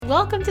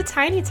Welcome to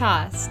Tiny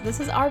Toss. This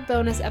is our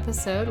bonus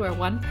episode where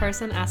one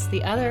person asks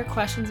the other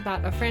questions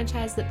about a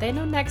franchise that they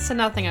know next to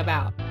nothing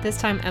about.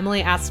 This time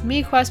Emily asked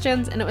me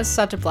questions and it was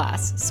such a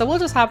blast, so we'll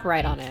just hop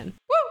right on in.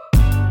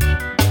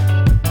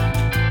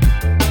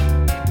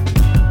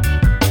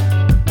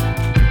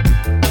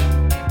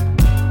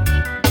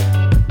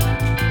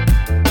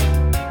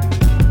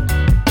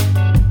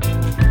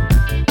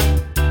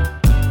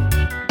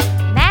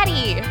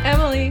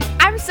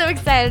 So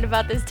excited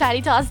about this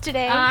Tiny Toss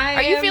today.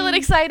 Are you feeling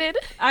excited?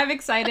 I'm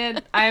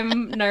excited.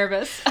 I'm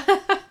nervous.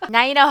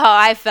 Now you know how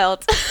I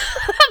felt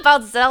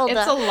about Zelda.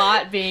 It's a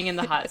lot being in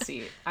the hot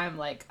seat. I'm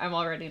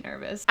already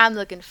nervous. I'm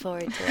looking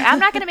forward to it. I'm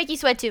not going to make you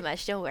sweat too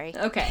much. Don't worry.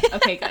 Okay,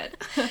 good.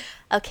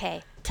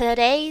 Okay,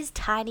 today's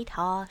Tiny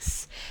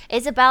Toss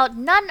is about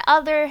none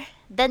other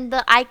than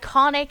the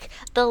iconic,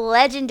 the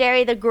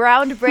legendary, the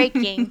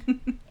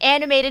groundbreaking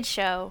animated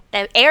show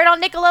that aired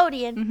on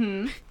Nickelodeon.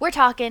 Mm-hmm. We're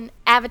talking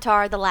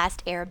Avatar: The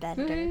Last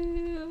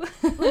Airbender.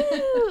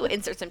 Woo!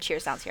 Insert some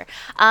cheer sounds here.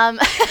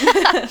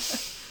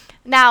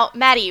 Now,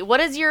 Maddie, what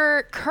is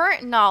your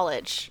current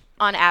knowledge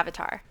on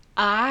Avatar?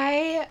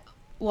 I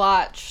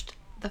watched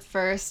the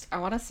first, I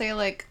want to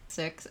say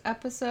 6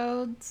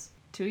 episodes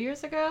 2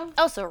 years ago.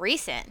 Oh, so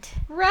recent.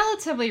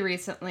 Relatively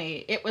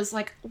recently. It was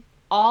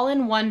all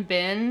in one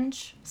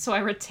binge, so I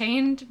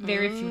retained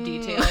very few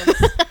details.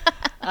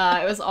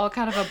 It was all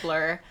kind of a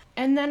blur.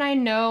 And then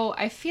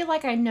I feel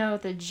like I know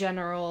the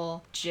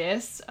general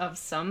gist of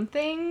some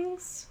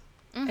things,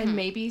 and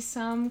maybe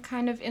some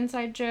kind of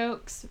inside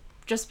jokes,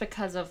 just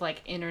because of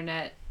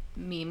internet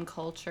meme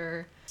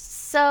culture.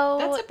 So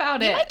that's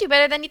about it. You might do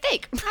better than you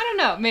think. I don't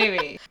know,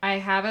 maybe. I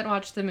haven't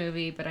watched the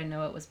movie, but I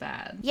know it was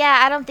bad.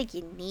 Yeah, I don't think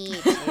you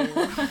need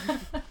to.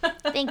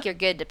 I think you're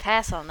good to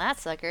pass on that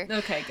sucker.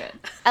 Okay, good.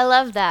 I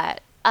love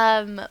that.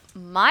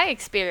 My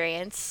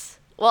experience,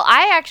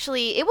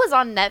 it was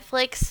on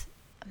Netflix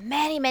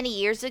many, many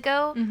years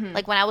ago,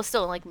 when I was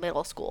still in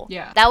middle school.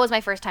 Yeah. That was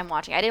my first time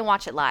watching. I didn't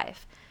watch it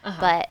live.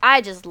 But I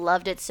just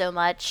loved it so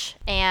much,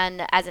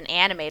 and as an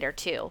animator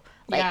too.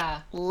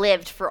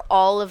 Lived for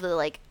all of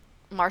the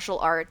martial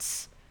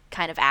arts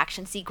kind of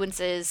action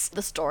sequences.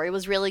 The story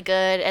was really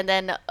good, and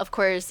then of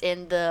course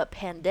in the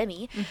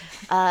pandemic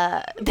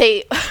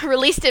they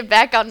released it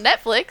back on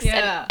Netflix,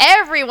 and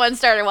everyone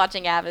started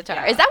watching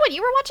Avatar. Is that when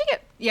you were watching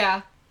it?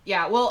 Yeah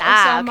well,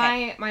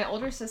 okay. my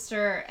older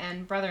sister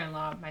and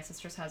brother-in-law, my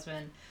sister's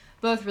husband,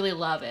 both really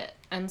love it,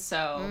 and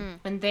so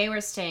when they were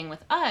staying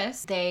with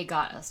us, they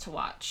got us to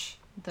watch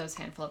those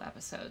handful of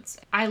episodes.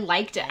 I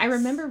liked it. Nice. I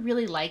remember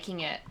really liking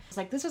it. I was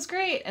like, this was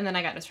great, and then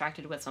I got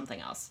distracted with something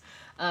else.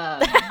 So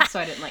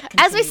I didn't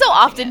as we so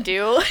often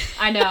do.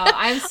 I know.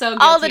 I'm so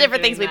guilty all the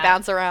different things that. We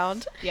bounce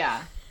around.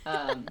 Yeah.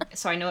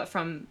 So I know it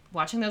from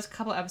watching those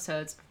couple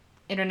episodes,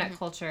 internet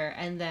culture,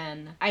 and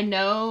then I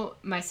know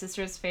my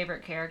sister's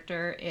favorite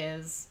character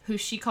is who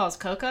she calls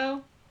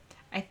Coco.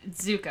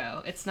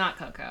 Zuko. It's not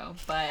Coco,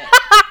 but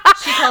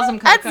she calls him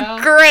Coco.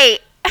 That's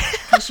great.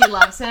 Because she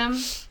loves him.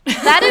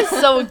 That is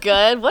so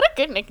good. What a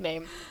good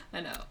nickname.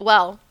 I know.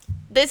 Well,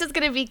 this is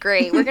going to be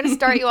great. We're going to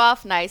start you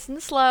off nice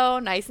and slow,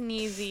 nice and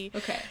easy.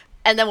 Okay.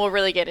 And then we'll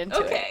really get into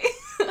it. Okay.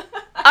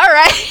 All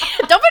right.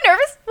 Don't be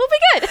nervous. We'll be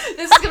good.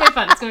 This is going to be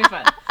fun. It's going to be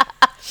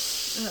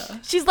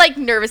fun. She's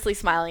nervously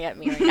smiling at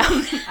me right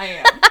now. I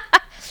am.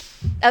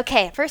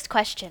 Okay, first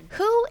question.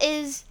 Who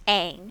is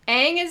Aang?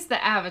 Aang is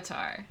the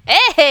Avatar.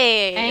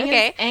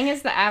 Hey! Aang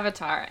is the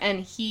Avatar,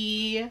 and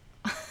he's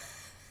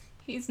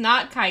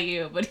not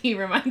Caillou, but he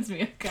reminds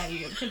me of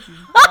Caillou because he's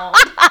bald.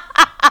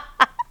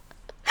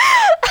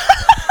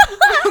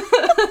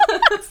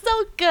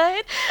 So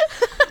good.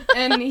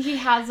 And he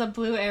has a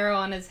blue arrow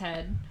on his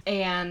head,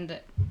 and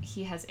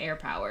he has air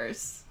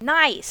powers.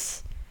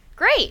 Nice.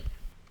 Great.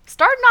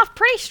 Starting off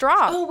pretty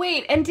strong. Oh,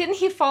 wait, and didn't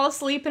he fall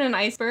asleep in an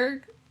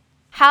iceberg?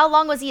 How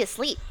long was he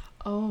asleep?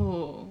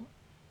 Oh,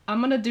 I'm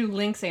going to do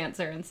Link's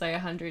answer and say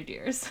 100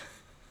 years.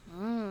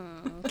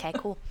 Okay,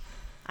 cool.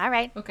 All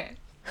right. Okay.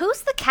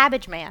 Who's the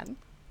Cabbage Man?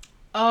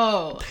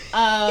 Oh,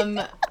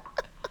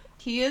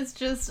 he is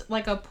just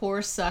a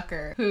poor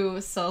sucker who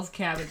sells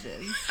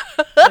cabbages.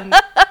 And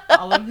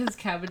all of his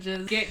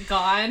cabbages get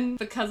gone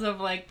because of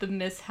the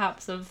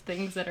mishaps of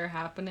things that are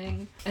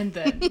happening. And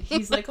then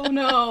he's like, oh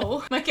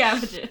no, my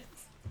cabbages.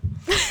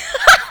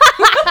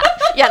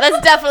 Yeah,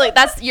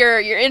 that's your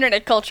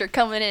internet culture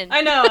coming in.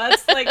 I know,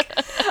 that's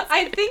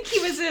I think he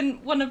was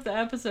in one of the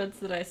episodes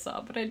that I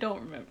saw, but I don't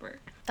remember.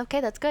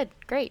 Okay, that's good.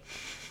 Great.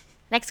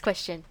 Next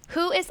question.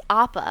 Who is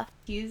Appa?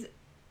 He's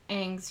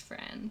Aang's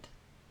friend.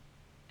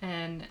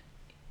 And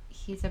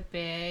he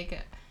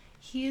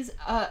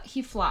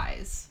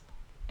flies.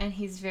 And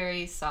he's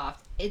very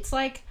soft. It's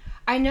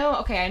I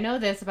know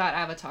this about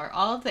Avatar.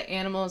 All of the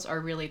animals are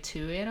really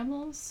 2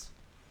 animals.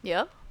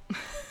 Yep.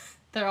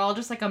 They're all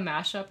just a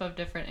mashup of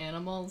different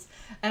animals.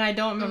 And I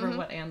don't remember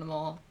what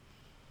animal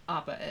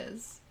Appa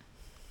is.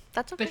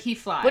 That's okay. But he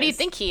flies. What do you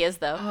think he is,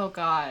 though? Oh,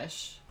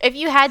 gosh. If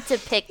you had to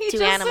pick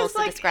 2 animals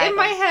to describe him. In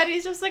my head,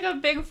 he's just a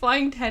big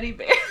flying teddy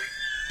bear.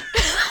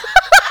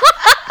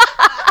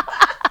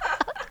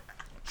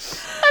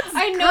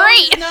 I know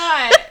great. He's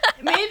not.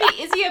 Maybe,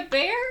 is he a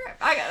bear?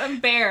 A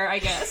bear, I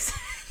guess.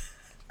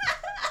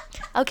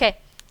 Okay.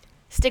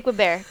 Stick with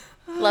bear.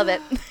 Love it.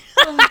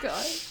 Oh my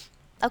god.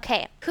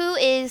 Okay. Who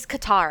is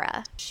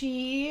Katara?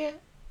 She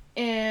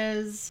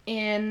is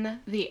in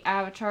the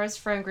Avatar's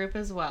friend group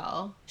as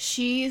well.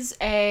 She's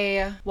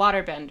a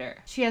waterbender.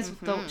 She has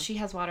she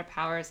has water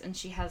powers, and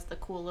she has the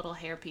cool little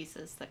hair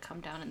pieces that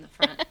come down in the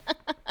front.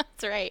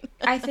 That's right.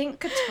 I think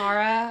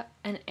Katara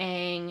and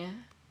Aang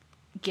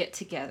get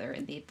together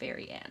in the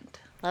very end.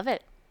 Love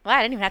it. Well,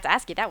 I didn't even have to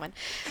ask you that one.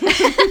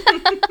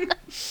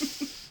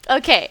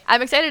 Okay,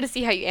 I'm excited to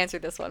see how you answer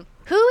this one.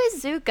 Who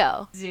is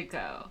Zuko?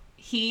 Zuko.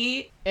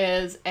 He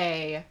is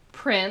a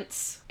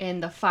prince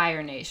in the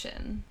Fire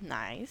Nation.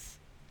 Nice.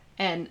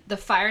 And the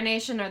Fire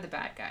Nation are the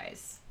bad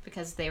guys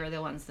because they were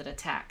the ones that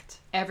attacked.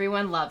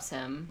 Everyone loves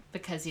him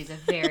because he's a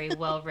very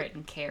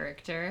well-written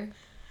character.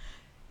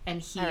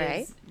 And he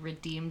is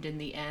redeemed in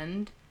the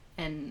end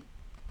and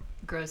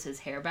grows his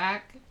hair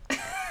back.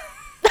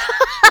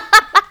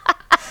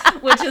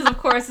 Which is, of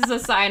course, is a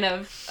sign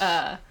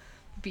of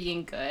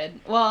being good.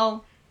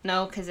 Well,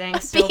 no, because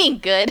Aang's still... Being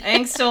good.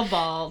 Aang's still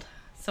bald.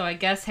 So I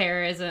guess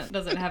hair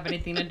doesn't have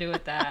anything to do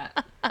with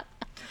that.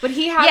 But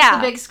he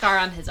has the big scar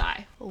on his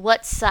eye.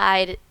 What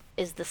side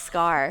is the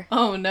scar?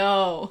 Oh,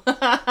 no.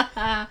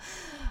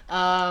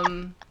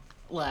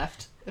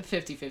 Left.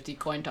 50-50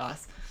 coin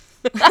toss.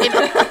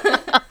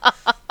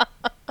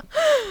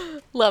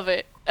 Love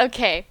it.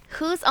 Okay.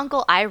 Who's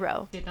Uncle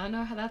Iroh? Did not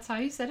know how that's how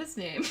you said his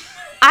name.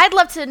 I'd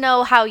love to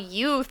know how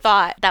you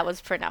thought that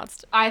was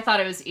pronounced. I thought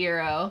it was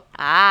Iroh.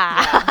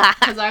 Ah.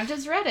 Because I've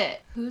just read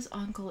it. Whose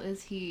uncle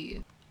is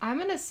he? I'm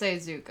going to say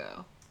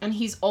Zuko. And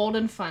he's old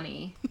and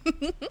funny.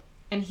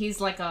 And he's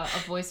like a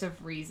voice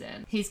of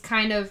reason. He's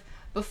kind of,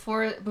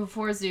 before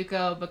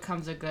Zuko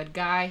becomes a good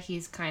guy,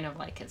 he's kind of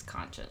like his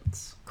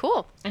conscience.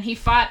 Cool. And he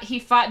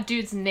fought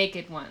dudes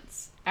naked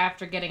once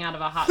after getting out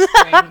of a hot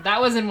spring. That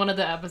was in one of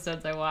the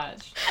episodes I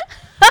watched.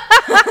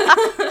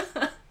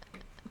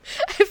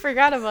 I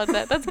forgot about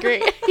that. That's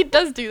great. He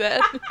does do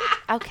that.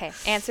 Okay,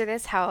 answer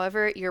this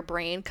however your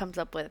brain comes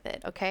up with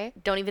it, okay?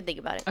 Don't even think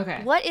about it.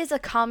 Okay. What is a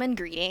common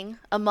greeting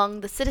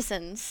among the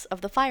citizens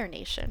of the Fire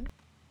Nation?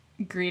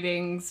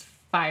 Greetings,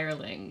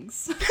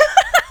 firelings.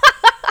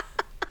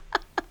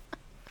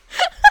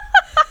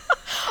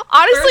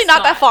 Honestly, First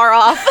not that far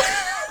off.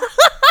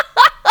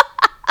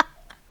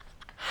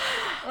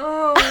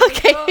 Oh my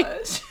Okay.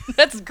 gosh.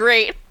 That's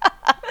great.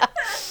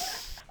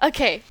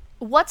 Okay.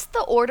 What's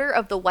the Order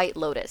of the White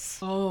Lotus?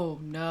 Oh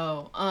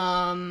no.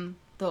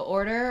 The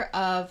Order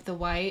of the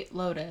White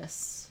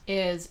Lotus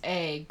is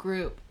a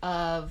group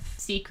of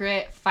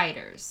secret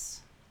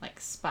fighters, like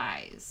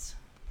spies.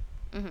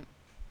 Mm-hmm.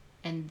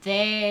 And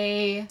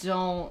they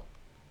don't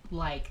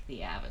like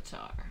the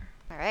Avatar.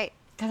 All right.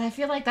 Because I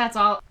feel like that's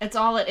all. It's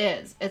all it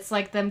is. It's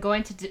like them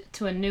going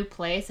to a new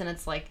place, and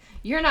it's like,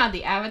 you're not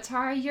the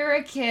Avatar, you're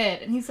a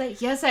kid. And he's like,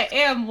 yes, I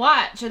am.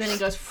 Watch. And then he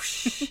goes,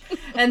 whoosh,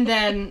 and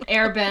then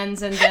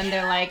airbends, and then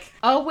they're like,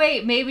 oh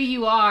wait, maybe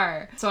you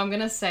are. So I'm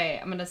gonna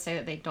say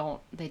that they don't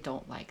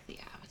like the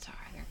Avatar.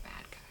 They're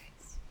bad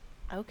guys.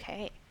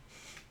 Okay.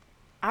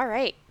 All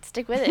right.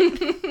 Stick with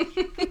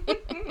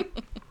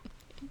it.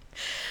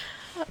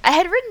 I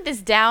had written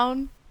this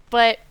down,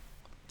 but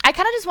I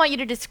kind of just want you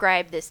to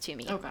describe this to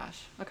me. Oh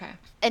gosh. Okay.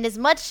 In as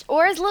much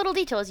or as little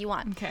detail as you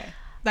want. Okay.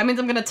 That means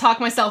I'm gonna talk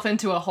myself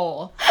into a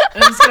hole,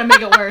 and I'm just gonna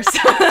make it worse.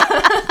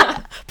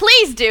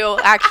 Please do,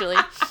 actually.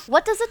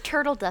 What does a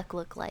turtle duck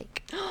look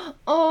like?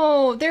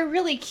 Oh, they're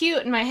really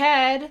cute in my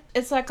head.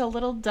 It's like a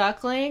little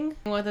duckling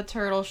with a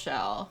turtle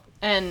shell.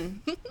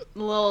 And the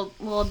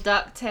little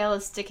duck tail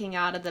is sticking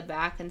out of the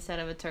back instead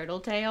of a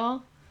turtle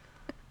tail.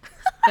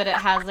 But it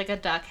has like a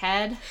duck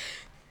head.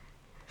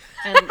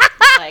 And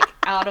like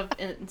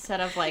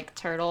instead of like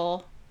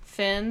turtle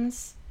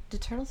fins. Do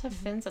turtles have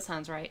fins? That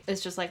sounds right.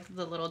 It's just like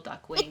the little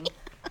duck wing.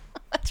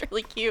 That's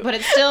really cute. But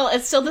it's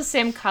still the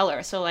same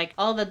color. So like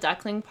all the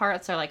duckling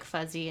parts are like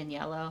fuzzy and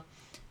yellow.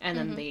 And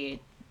then the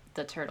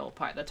turtle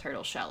part, the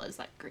turtle shell is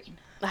like green.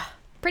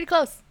 Pretty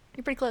close.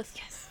 You're pretty close.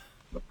 Yes.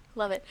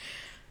 Love it.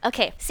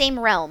 Okay, same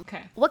realm.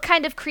 Okay. What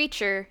kind of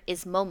creature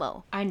is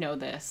Momo? I know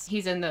this.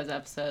 He's in those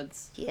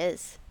episodes. He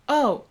is.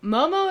 Oh,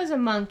 Momo is a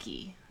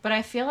monkey. But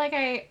I feel like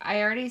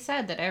I already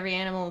said that every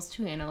animal is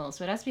two animals.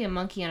 So it has to be a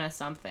monkey and a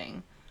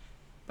something.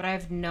 But I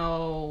have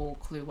no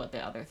clue what the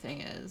other thing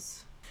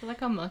is. I feel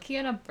like a monkey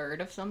and a bird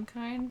of some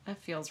kind?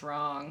 That feels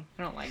wrong.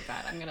 I don't like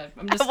that.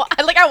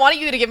 I wanted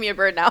you to give me a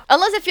bird now.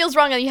 Unless it feels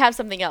wrong and you have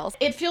something else.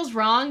 It feels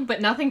wrong,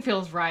 but nothing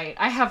feels right.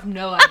 I have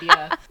no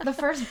idea. The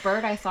first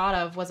bird I thought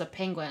of was a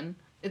penguin.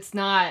 It's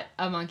not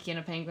a monkey and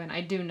a penguin.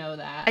 I do know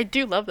that. I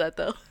do love that,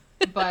 though.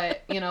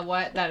 But you know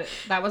what?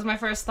 That was my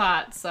first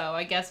thought. So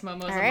I guess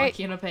Momo's a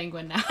monkey and a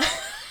penguin now.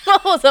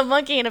 Momo's a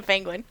monkey and a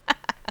penguin.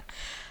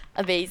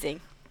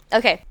 Amazing.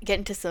 Okay, get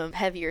into some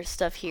heavier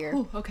stuff here.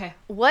 Ooh, okay.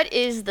 What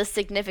is the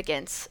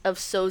significance of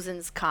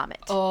Sozin's comet?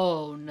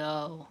 Oh,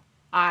 no.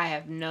 I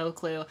have no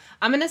clue.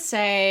 I'm going to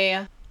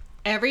say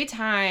every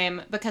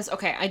time, because,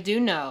 okay, I do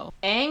know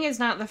Aang is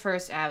not the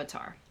first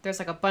Avatar. There's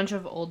like a bunch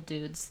of old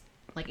dudes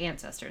like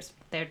ancestors.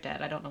 They're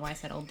dead. I don't know why I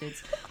said old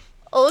dudes.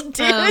 Old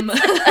dudes.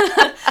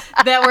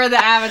 That were the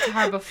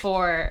Avatar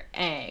before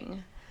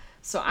Aang.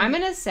 So I'm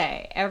going to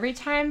say every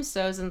time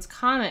Sozin's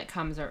comet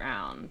comes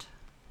around,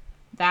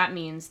 that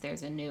means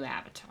there's a new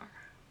Avatar.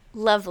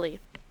 Lovely.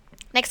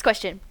 Next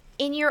question.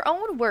 In your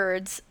own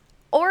words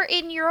or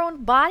in your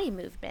own body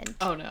movement.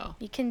 Oh, no.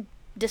 You can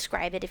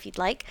describe it if you'd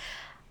like.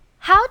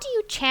 How do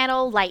you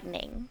channel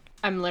lightning?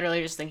 I'm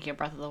literally just thinking of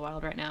Breath of the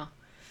Wild right now.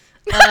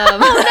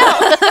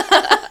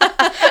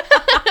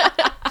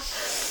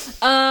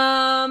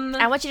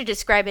 I want you to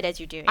describe it as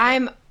you're doing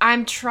it.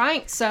 I'm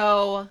trying.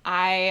 So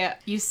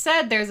you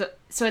said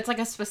so it's like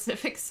a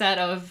specific set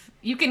of,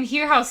 you can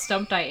hear how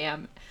stumped I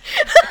am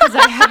because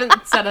I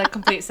haven't said a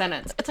complete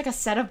sentence. It's like a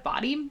set of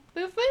body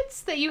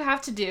movements that you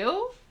have to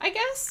do, I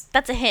guess.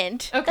 That's a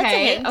hint. Okay. That's a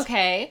hint.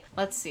 Okay.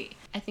 Let's see.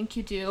 I think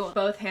you do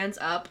both hands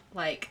up,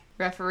 like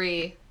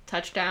referee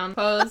touchdown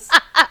pose.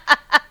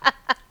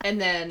 And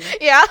then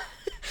Yeah.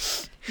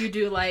 you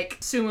do like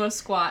sumo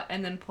squat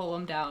and then pull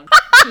them down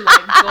to like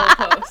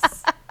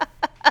goalposts.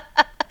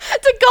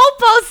 It's a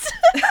goalpost.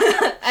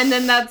 And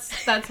then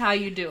that's how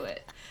you do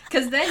it.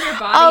 Because then your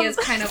body is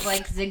kind of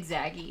like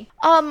zigzaggy.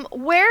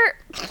 Where...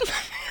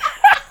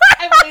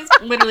 Emily's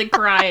literally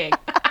crying.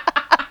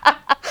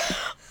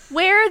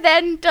 Where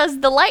then does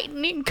the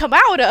lightning come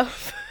out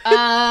of?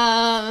 Your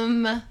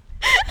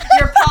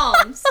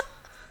palms.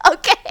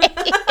 Okay.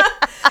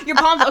 Your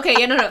palms. Okay,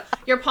 yeah, no.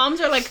 Your palms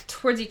are like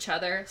towards each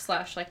other /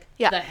 like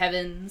Yeah. the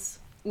heavens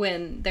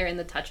when they're in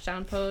the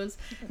touchdown pose.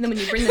 And then when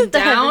you bring them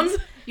down,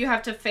 you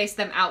have to face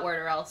them outward,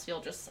 or else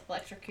you'll just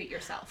electrocute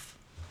yourself.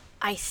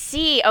 I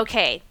see.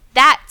 Okay,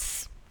 that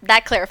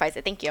clarifies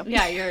it. Thank you.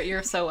 Yeah,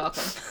 you're so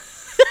welcome.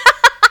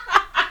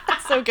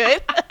 So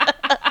good.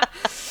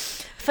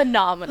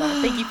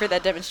 Phenomenal. Thank you for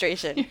that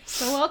demonstration. You're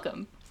so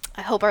welcome.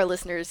 I hope our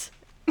listeners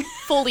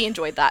fully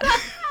enjoyed that.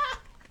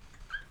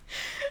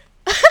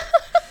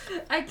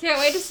 I can't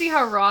wait to see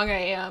how wrong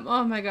I am.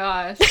 Oh my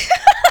gosh. It's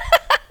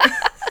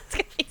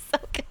gonna be so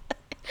good.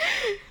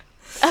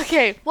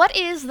 Okay, what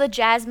is the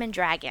Jasmine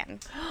Dragon?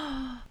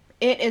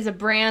 It is a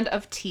brand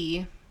of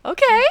tea.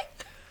 Okay.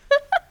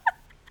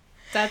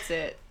 That's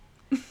it.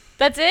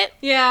 That's it?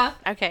 Yeah.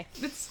 Okay.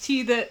 It's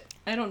tea that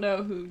I don't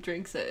know who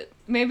drinks it.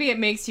 Maybe it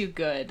makes you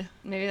good.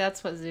 Maybe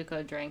that's what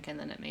Zuko drank and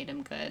then it made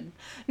him good.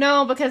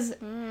 No, because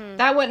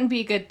that wouldn't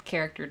be good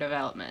character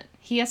development.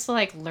 He has to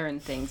like learn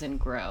things and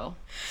grow.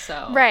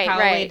 So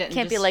Right.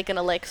 Can't be like an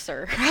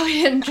elixir. Probably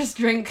didn't just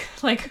drink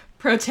like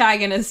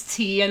protagonist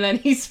tea and then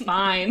he's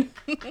fine.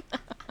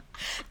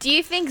 Do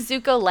you think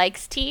Zuko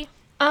likes tea?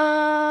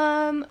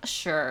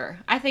 Sure.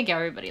 I think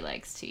everybody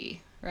likes tea,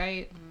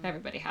 right?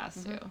 Everybody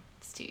has to.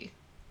 It's tea.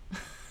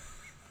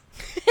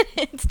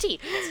 It's tea.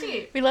 It's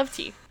tea. We love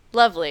tea.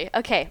 Lovely.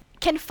 Okay.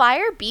 Can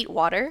fire beat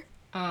water?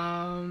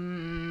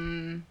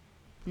 No.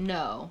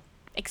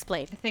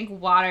 Explain. I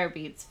think water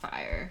beats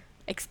fire.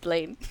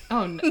 Explain.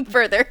 Oh, no.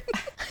 Further.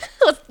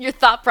 What's your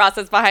thought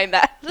process behind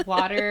that?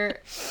 Water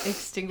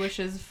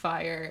extinguishes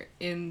fire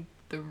in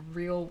the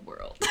real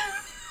world.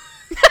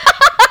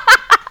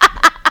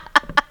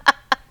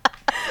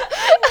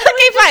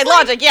 Okay, fine.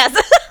 Logic, yes.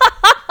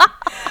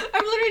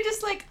 I'm literally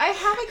just like, I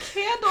have a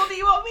candle. Do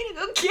you want me to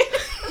go get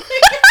it?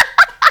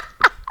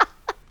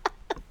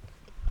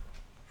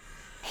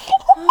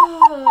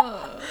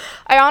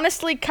 I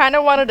honestly kind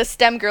of wanted a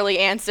STEM girly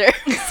answer.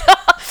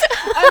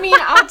 I mean,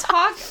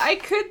 I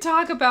could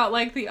talk about,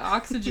 like, the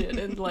oxygen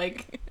and,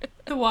 like,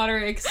 the water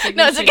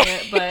extinguishing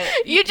it, but...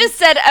 You just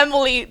said,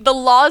 Emily, the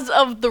laws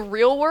of the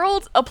real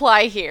world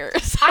apply here.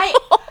 So.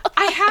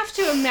 I have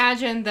to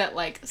imagine that,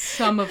 like,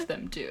 some of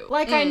them do.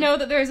 Like, I know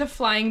that there's a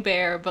flying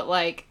bear, but,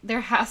 like,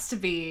 there has to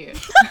be...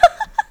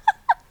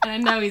 And I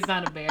know he's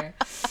not a bear.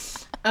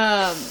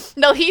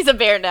 No, he's a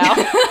bear now.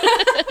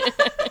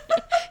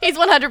 He's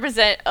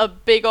 100% a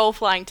big old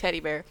flying teddy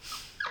bear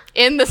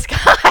in the sky.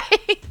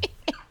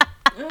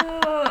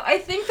 I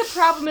think the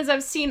problem is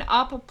I've seen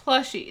Appa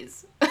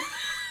plushies.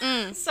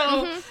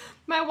 So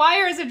my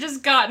wires have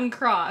just gotten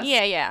crossed.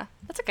 Yeah.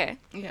 That's okay.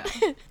 Yeah.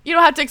 You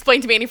don't have to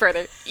explain to me any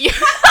further. You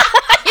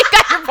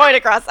got your point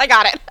across. I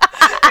got it.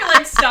 You're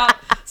like, stop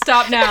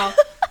now.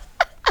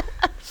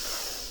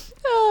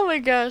 Oh my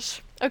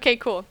gosh. Okay,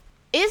 cool.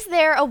 Is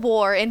there a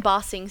war in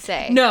Ba Sing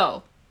Se?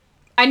 No.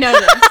 I know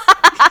this.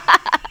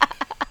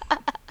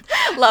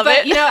 Love it.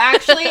 But, you know,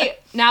 actually,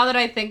 now that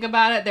I think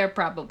about it, there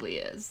probably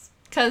is.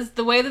 Because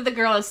the way that the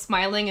girl is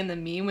smiling in the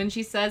meme when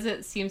she says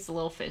it seems a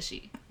little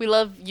fishy. We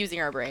love using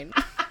our brain.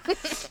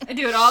 I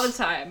do it all the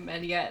time,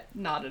 and yet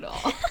not at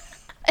all.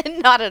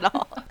 Not at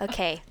all.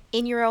 Okay,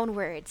 in your own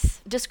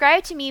words,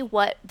 describe to me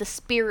what the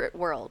spirit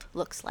world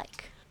looks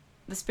like.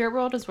 The spirit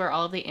world is where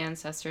all of the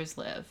ancestors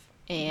live,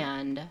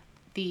 and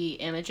the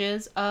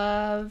images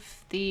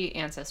of the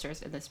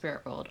ancestors in the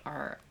spirit world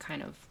are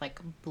kind of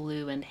like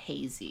blue and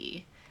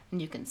hazy,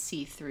 and you can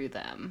see through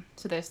them.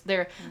 So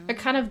they're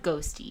kind of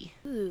ghosty.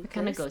 Ooh, they're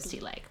kind of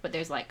ghosty-like, but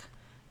there's like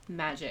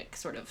magic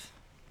sort of,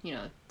 you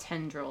know,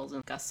 tendrils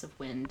and gusts of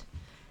wind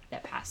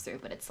that pass through,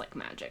 but it's like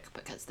magic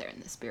because they're in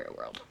the spirit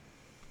world.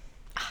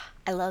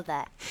 I love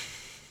that.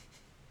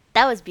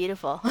 That was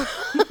beautiful.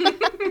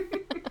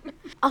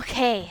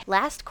 Okay,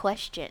 last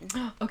question.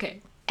 Okay.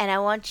 And I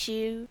want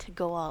you to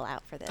go all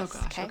out for this. Oh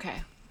gosh,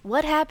 okay.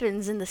 What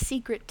happens in the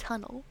secret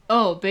tunnel?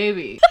 Oh,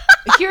 baby.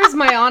 Here's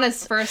my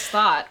honest first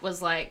thought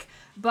was like,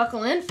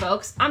 buckle in,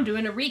 folks. I'm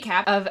doing a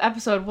recap of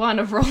episode 1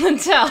 of Roll and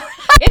Tell.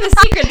 In the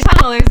secret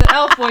tunnel, there's an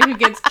elf boy who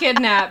gets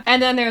kidnapped. And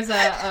then there's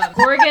a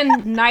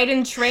Gorgon knight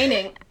in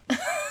training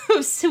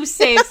who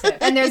saves him.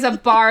 And there's a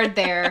bard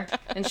there,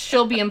 and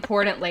she'll be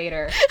important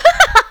later.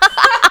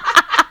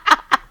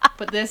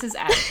 But this is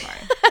Avatar.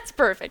 That's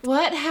perfect.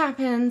 What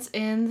happens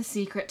in the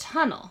secret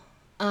tunnel?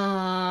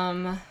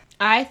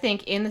 I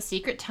think in the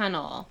secret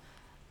tunnel,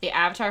 the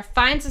Avatar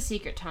finds the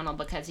secret tunnel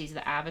because he's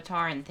the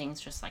Avatar and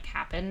things just like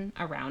happen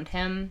around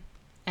him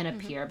and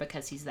appear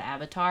because he's the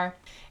Avatar.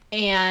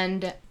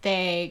 And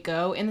they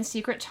go in the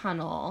secret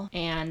tunnel,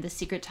 and the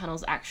secret tunnel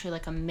is actually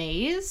like a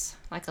maze,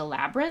 like a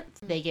labyrinth.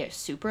 They get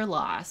super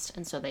lost,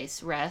 and so they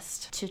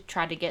rest to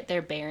try to get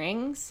their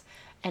bearings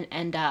and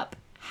end up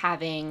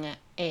having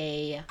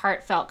a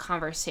heartfelt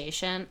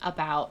conversation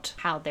about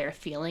how they're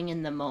feeling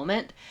in the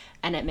moment,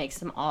 and it makes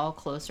them all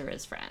closer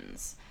as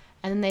friends.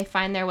 And then they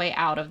find their way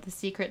out of the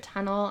secret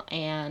tunnel,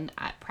 and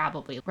I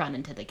probably run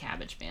into the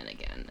Cabbage Man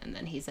again, and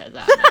then he says,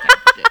 no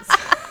cabbages.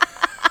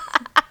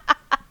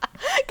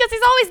 Because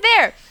he's always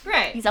there.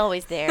 Right. He's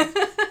always there.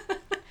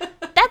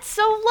 That's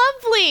so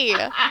lovely.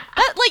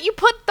 Like, you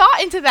put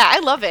thought into that.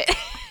 I love it.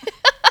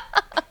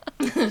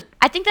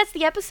 I think that's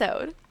the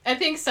episode. I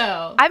think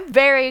so. I'm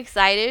very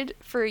excited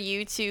for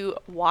you to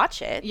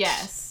watch it.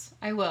 Yes,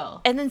 I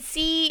will. And then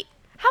see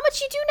how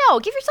much you do know.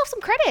 Give yourself some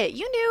credit.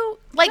 You knew,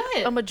 like,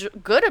 a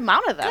good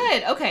amount of them.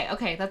 Good.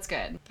 Okay, that's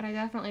good. But I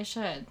definitely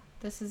should.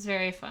 This is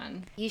very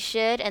fun. You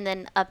should, and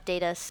then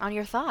update us on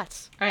your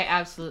thoughts. I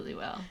absolutely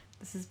will.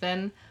 This has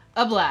been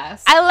a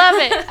blast. I love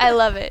it. I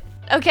love it.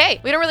 Okay,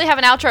 we don't really have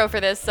an outro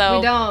for this, so...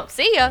 We don't.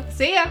 See ya.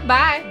 See ya.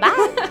 Bye.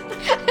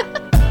 Bye.